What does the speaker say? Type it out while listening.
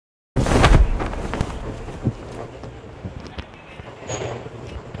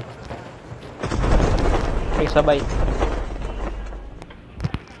sabay.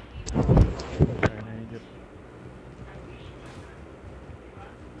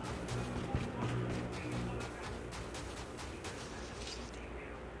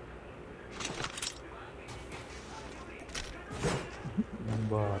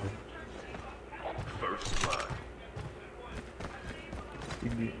 First blood.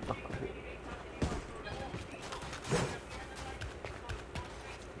 Sige, takbo.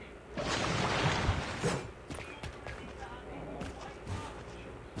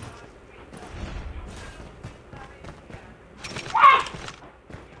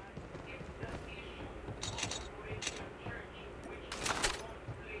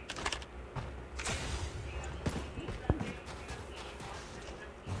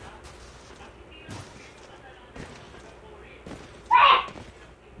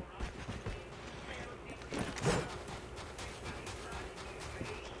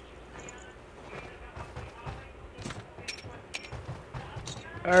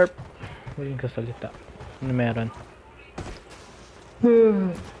 Erp. Huling kasalita. Ano meron?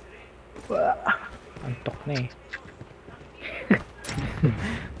 Antok na eh.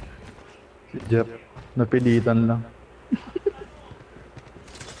 Si Jeff, napilitan lang.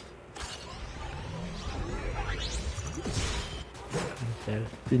 Cancel.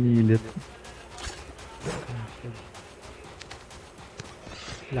 Pinilit. Cancel.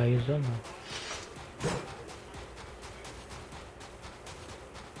 Layo zone oh.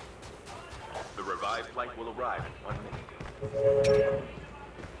 The revived flight will arrive in 1 minute.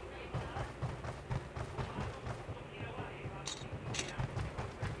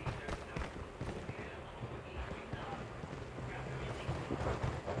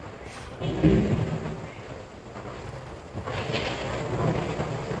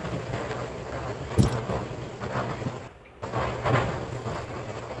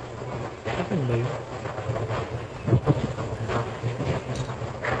 Saan ba yun?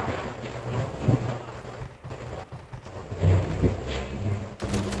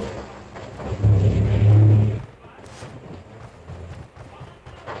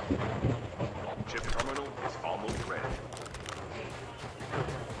 Chip terminal is almost ready.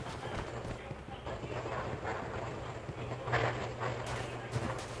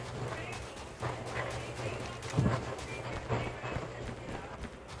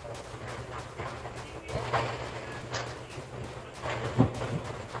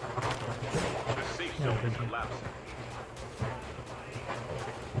 The safe zone is collapsing.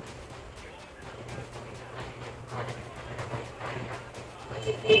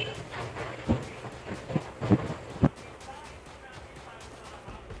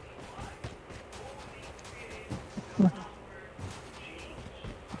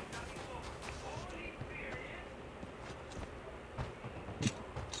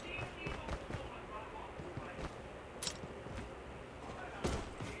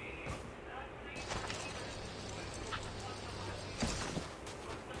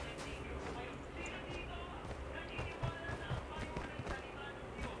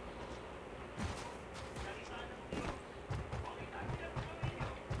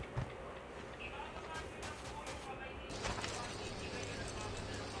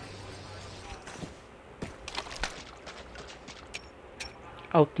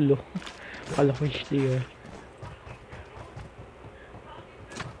 Outlaw. Kala ko HDR.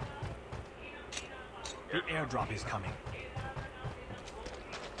 The airdrop is coming.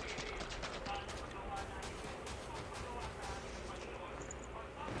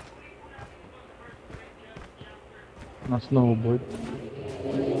 Na snowboard.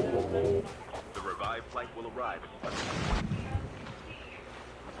 The revived flight will arrive in 1 minute.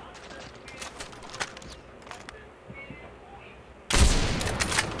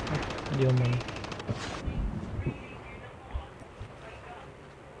 Hindi mo man.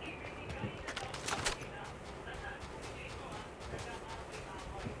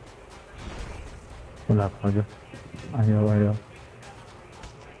 Wala pa dyan. Ayaw.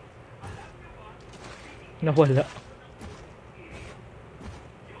 Nawala.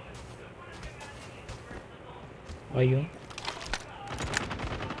 Ayun.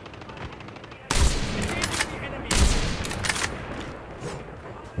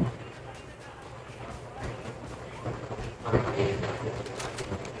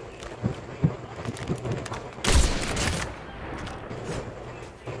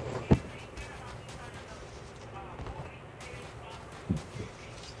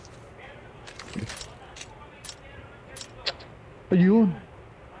 Ayun.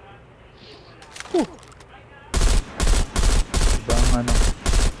 Ibang ano.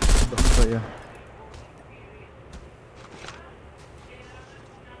 Ibang saya.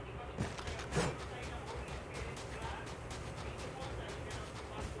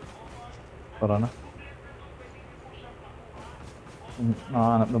 Tara na.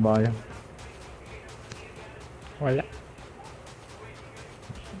 Nakahanap na ba yan? Wala.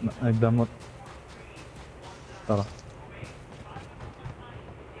 Nagdamot. Tara.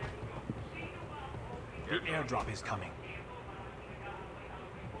 The airdrop is coming.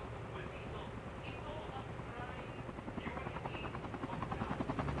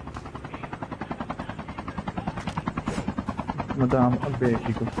 Madami ang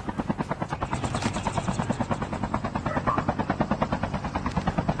beki ko.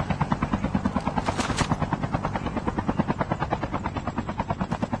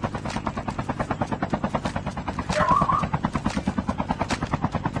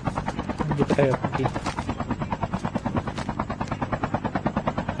 Hindi pa tayo pakita.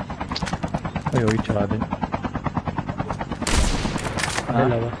 Ayaw, i-tsaka din.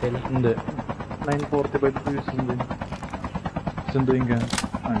 Dalawa sila. Hindi. 9:45 ko yung sunduin. Sunduin ka.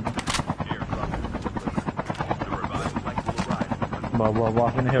 Ano?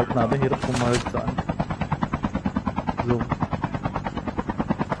 Babawakin na health natin. Hirap pumalag saan. Zoom.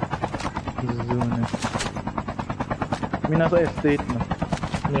 Zoom na. May nasa estate na.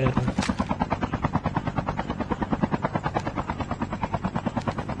 Meron.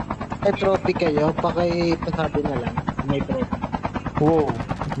 May trophy kayo, pakipasabi na lang. May trophy. Wow!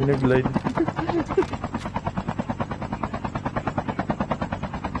 Minaglide.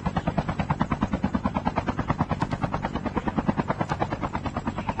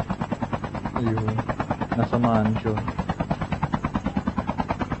 Ayun. Nasa mansion.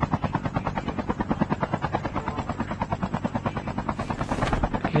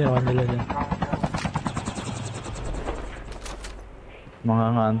 Ginawa nila dyan. Mga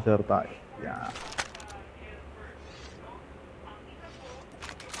answer tayo. Yeah.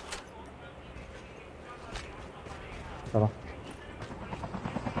 Tara.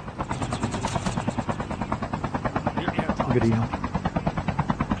 The airdrop is Green. coming.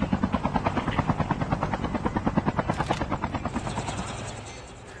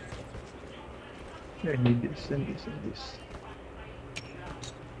 I need this and this and this.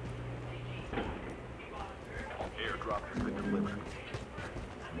 Airdrop has been delivered.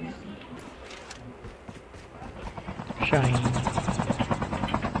 Shine.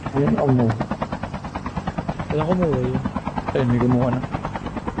 Ayun, mo. Wala kumuha yun. Ayun, may kumuha na.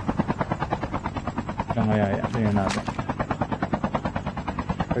 Nangayaya. Tingnan natin.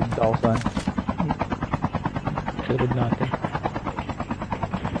 5,000. Sarod natin.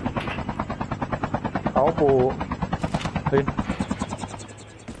 Ako po. Ayun.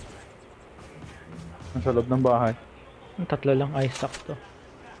 Nasa loob ng bahay. Ang tatlo lang ice sack to.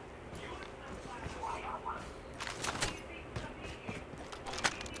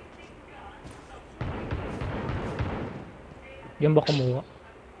 Yan ba kumuha?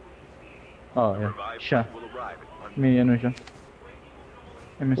 Ah, yan. Revived Siya. flight will arrive at 1 May ano siya.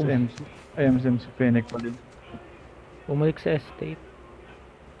 MSMC. Ay, MSMC Fennec pa din. Bumalik sa estate.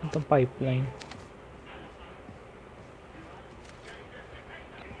 Itong pipeline.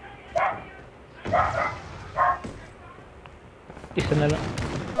 Isa na lang.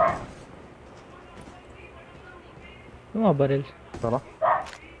 Yung mga barrels. Tara.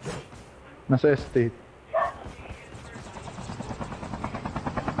 Nasa estate.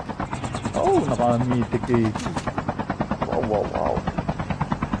 Oh, naka-mythic eh. Wow, wow, wow.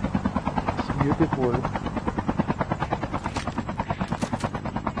 It's beautiful.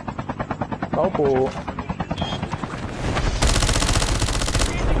 Tao po.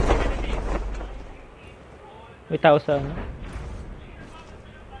 May tao sa ano?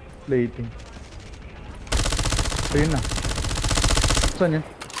 Plating. Ayun na. Saan yan?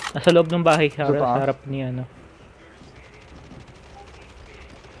 Nasa loob ng bahay sa Sa taas? harap ni ano.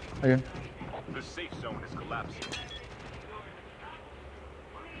 Ayun. The safe zone is collapsing.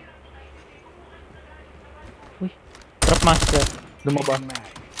 Uy. Trap master. Lumaba. Mag.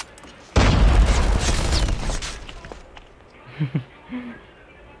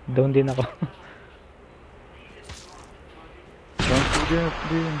 Down din ako. Don't forget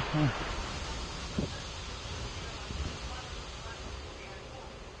din.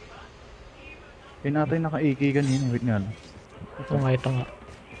 Eh natin naka-AK kanina. Wait nga lang. Ito nga, ito nga.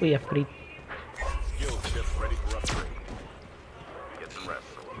 Uy, upgrade. Skill chip ready for upgrade. Get some rest,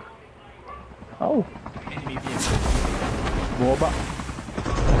 soldier. Oh! Enemy vehicle. Bumaba.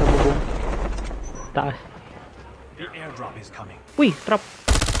 Nasa bubong. Taas. The airdrop is coming. Uy, trap.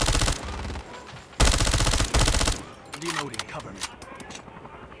 Reloading. Cover me.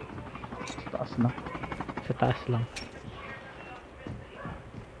 Taas na. Sa taas lang.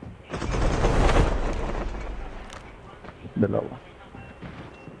 Dalawa.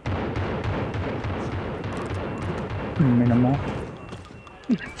 May na mo.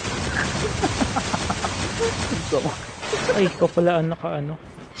 Ay, ikaw pala ang naka-ano.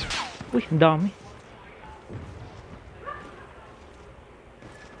 Uy, ang dami.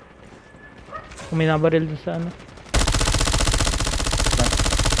 Kung may nabaril dun sa ano.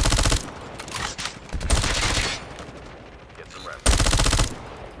 Get some rest.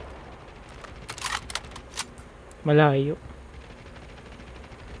 Malayo.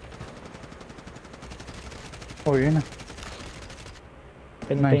 Oh, yun na.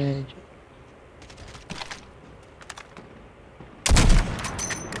 Pinatay Nice. na dyan.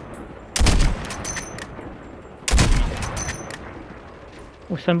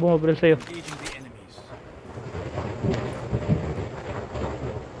 Saan bumabaril sa'yo? Engaging the enemies.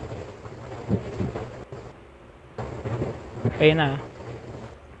 Ayun na.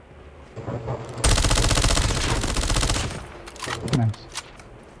 Nice.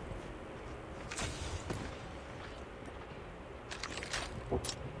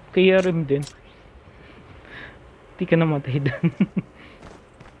 Kaya rin din. Di ka namatay dun.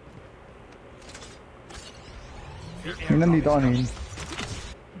 Yung nandito kanina.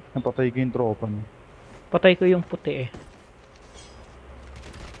 Napatay ko yung tropa niya. Patay ko yung puti eh.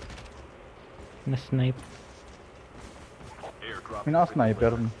 Na-snipe. Airdrop. May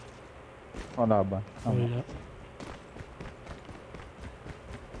naka-sniper. Wala ba? Wala.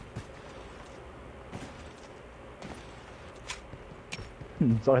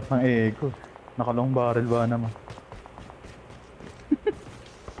 Sakit ng ego. Nakalong barrel ba naman?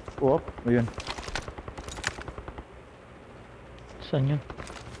 Oop, ayun. Saan yun?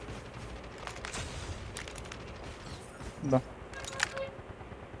 Ba?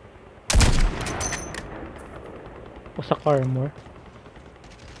 O sa Carmore.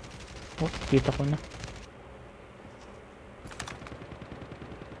 Oh, kita ko na.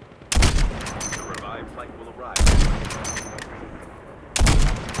 The revived flight will arrive.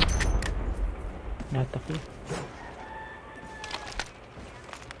 Natak yun.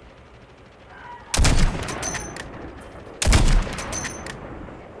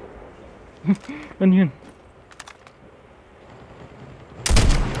 Ano yun?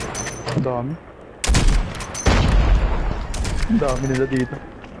 Ang dami. Ang dami nila dito.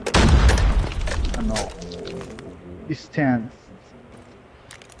 Ano? Distance.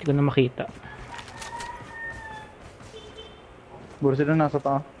 Hindi ko na makita. Siguro sila nasa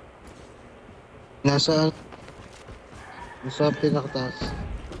taas. Nasa pinakataas.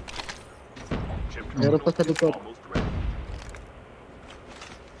 Chip Meron pa sa likod. almost ready.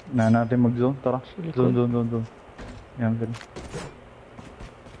 Na natin mag-zone. Tara. Sa likod. Zone. Yan, ganun.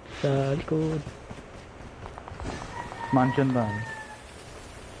 Sa likod. Mansion tayo.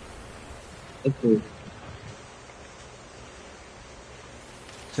 Ito.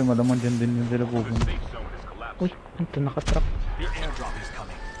 Kasi malamang dyan din yung sila The pupunta. safe zone is collapsing. Uy, ito nakatrap. The airdrop is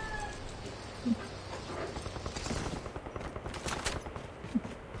coming.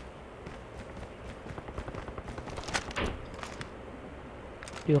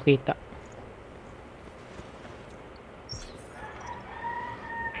 Hindi ko kita.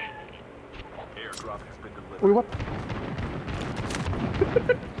 Airdrop has been delivered. Uy, what?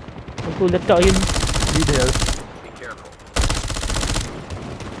 Magkulat ka yun. Be there. Be careful.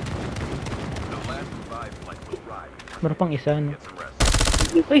 The last revived flight will arrive. Meron pang isa, no? Get some rest.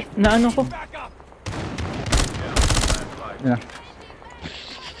 Uy, naano ko. Back up! Down to the last 5 Yan.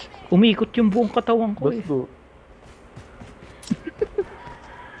 Umiikot yung buong katawan ko eh. Basto.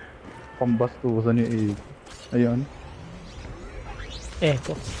 Pambastusan yung egg. Ayun.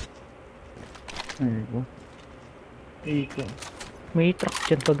 Echo. Ego. Ego. May truck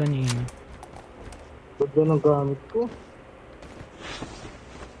dyan pa ganyan. Ba't ba ang gamit ko?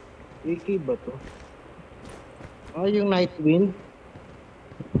 AK ba to? Ah, yung night wind.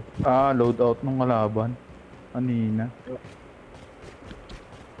 Ah, loadout ng kalaban. Kanina.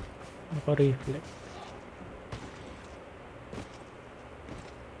 Naka-reflect.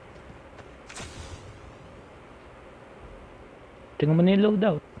 Tingnan mo na yung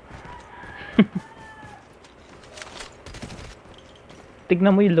loadout.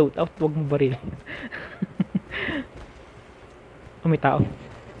 Tignan mo yung loadout, huwag mo baril. Oh, may tao.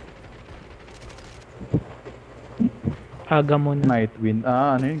 Aga mo na. Night wind.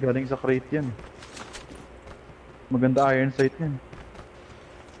 Ah, ano yun? Galing sa crate yan. Maganda iron sight yan.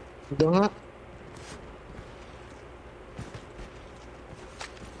 Ito nga.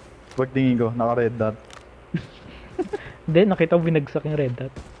 Pagtingin ko, naka-red dot. Hindi, nakita ko binagsak yung red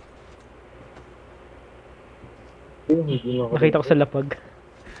dot. Hindi na ako. Nakita ko sa lapag.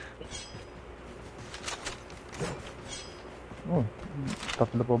 Oh,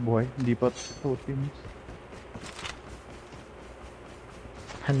 tatlo pa buhay. Hindi pa 2 teams.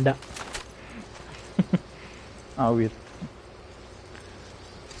 handa. Awit.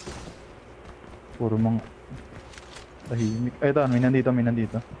 Puro mga tahimik. Ay, ito, may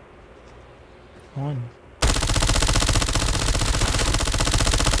nandito. On.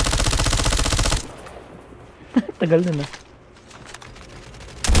 Tagal na na.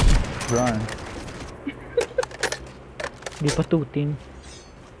 Run. Di pa 2 team.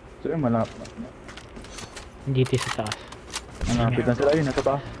 So, yun, malapit. Dito sa taas. Malapit na sila. Yun, nasa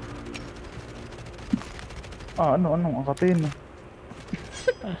taas. Ah, ano, akatin.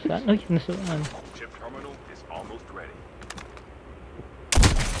 Ah, saan? Ay, nasaan? Chip terminal is almost ready.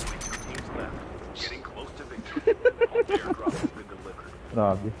 Only 2 teams left. Getting close to victory. All airdrop has been delivered.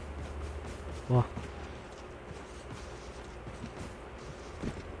 Grabe. Wah.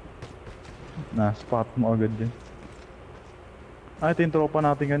 Na-spot mo agad din. Ah, ito yung tropa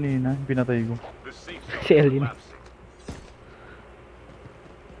natin kanina. Yung pinatay ko. The safe Si zone is Elin. collapsing.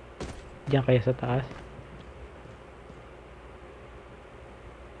 Diyan kaya sa taas.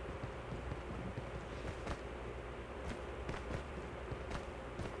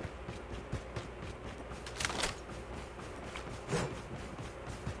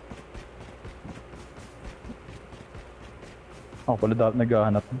 Ako pala dapat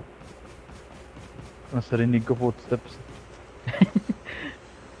naghahanap. Mas rinig ko footsteps.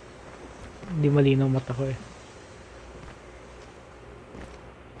 Hindi malinaw mata ko eh.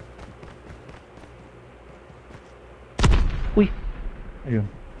 Uy! Ayun.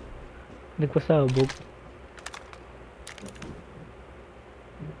 Nagpasabog.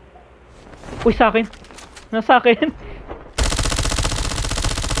 Uy, sa akin! Nasa akin!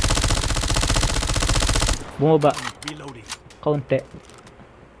 Bumaba. Reloading. Kaunti.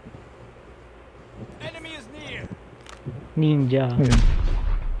 Enemy is near. Ninja. Ayun.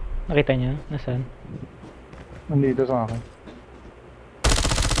 Nakita niya? Nasaan? Nandito sa akin.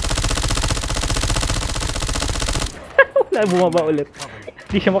 Wala, bumaba ulit.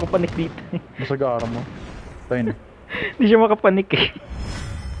 Hindi siya makapanik dito. Masagara mo. Tayo na. Hindi siya makapanik eh.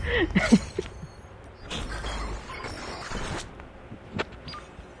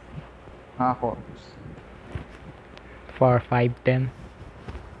 Ako. For 5-10.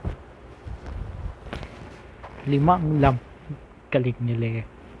 5 lang. Galing nila eh.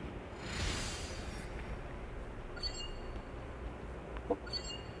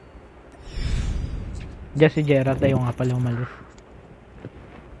 Diyan si Gerald ayaw nga pala umalis.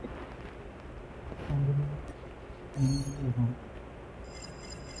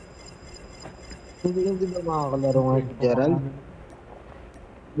 Hindi ba makakalaro nga si Gerald?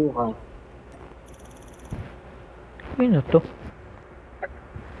 Bukas. Ano to?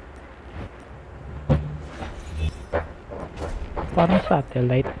 Parang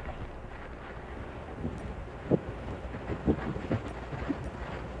satellite.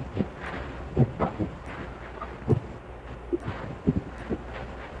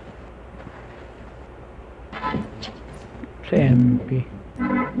 Sa MP.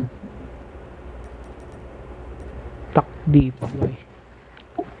 Takdi pa boy.